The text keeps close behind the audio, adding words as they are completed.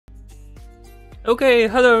Okay,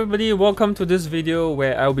 hello everybody, welcome to this video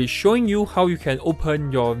where I'll be showing you how you can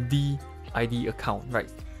open your DID account, right,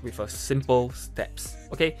 with a simple steps.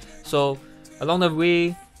 Okay, so along the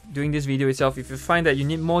way, during this video itself, if you find that you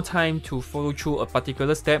need more time to follow through a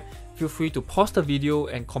particular step, feel free to pause the video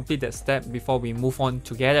and complete that step before we move on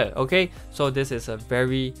together. Okay, so this is a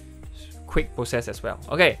very quick process as well.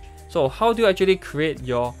 Okay, so how do you actually create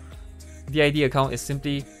your DID account? Is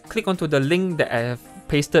simply click onto the link that I have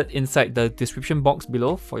pasted inside the description box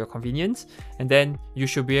below for your convenience, and then you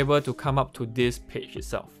should be able to come up to this page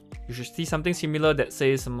itself. You should see something similar that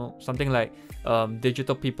says something like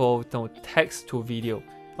digital people, text to video.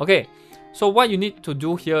 Okay, so what you need to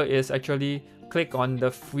do here is actually click on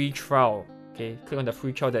the free trial. Okay, click on the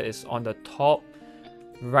free trial that is on the top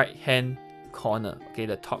right hand corner. Okay,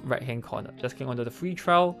 the top right hand corner, just click onto the free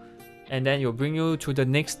trial, and then it'll bring you to the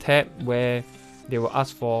next tab where they will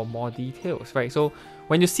ask for more details, right? So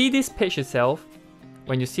when you see this page itself,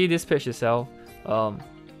 it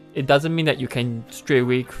doesn't mean that you can straight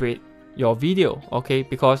away create your video, okay?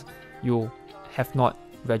 Because you have not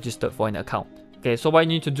registered for an account. Okay, so what you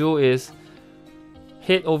need to do is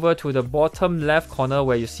head over to the bottom left corner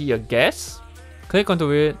where you see a guest, click onto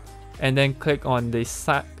it, and then click on the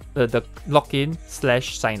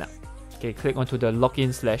login/sign up. Okay, click onto the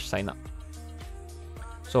login/sign up.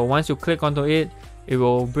 So once you click onto it, it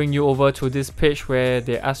will bring you over to this page where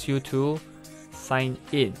they ask you to sign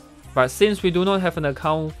in. But since we do not have an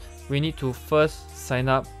account, we need to first sign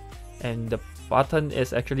up, and the button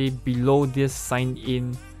is actually below this sign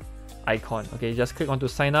in icon. Okay, just click onto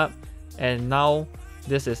sign up, and now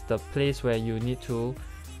this is the place where you need to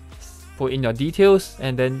put in your details,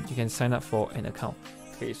 and then you can sign up for an account.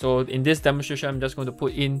 Okay, so in this demonstration, I'm just going to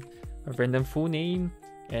put in a random full name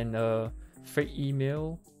and a fake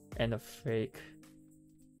email and a fake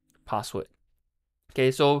password.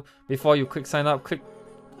 Okay, so before you click sign up, click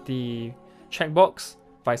the checkbox.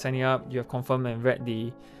 By signing up, you have confirmed and read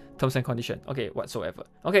the terms and conditions, okay, whatsoever.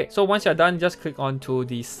 Okay, so once you're done, just click onto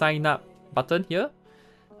the sign up button here,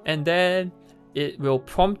 and then it will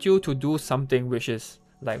prompt you to do something, which is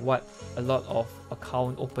like what a lot of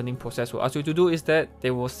account opening process will ask you to do, is that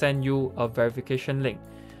they will send you a verification link.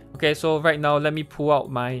 Okay, so right now let me pull out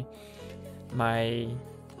my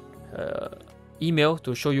email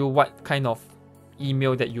to show you what kind of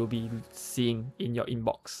email that you'll be seeing in your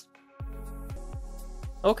inbox.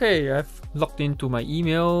 Okay, I've logged into my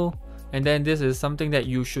email, and then this is something that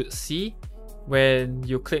you should see when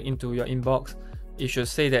you click into your inbox. It should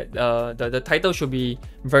say that the title should be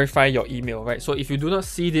verify your email, right? So if you do not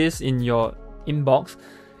see this in your inbox,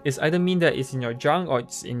 it's either mean that it's in your junk or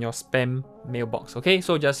it's in your spam mailbox. Okay,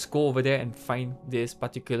 so just go over there and find this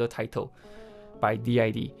particular title by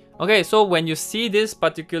DID. Okay, so when you see this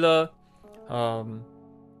particular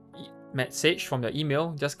message from the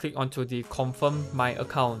email, just click onto the confirm my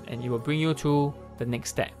account, and it will bring you to the next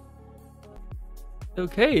step.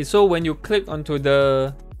 Okay, so when you click onto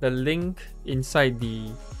the link inside the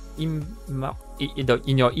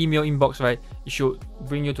in your email inbox, right, it should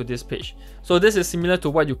bring you to this page. So this is similar to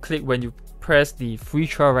what you click when you press the free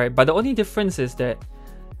trial, right? But the only difference is that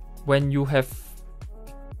when you have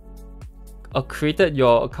created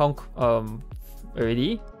your account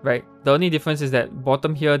already, right, the only difference is that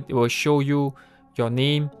bottom here, it will show you your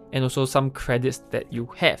name and also some credits that you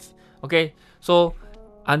have. Okay, so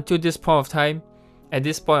until this point of time, at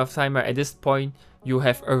this point you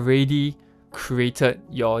have already created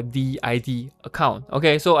your DID account.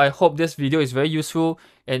 Okay, so I hope this video is very useful,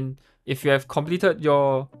 and if you have completed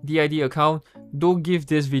your DID account, do give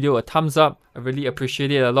this video a thumbs up. I really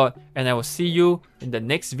appreciate it a lot, and I will see you in the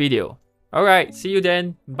next video. Alright, see you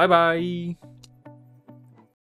then. Bye bye.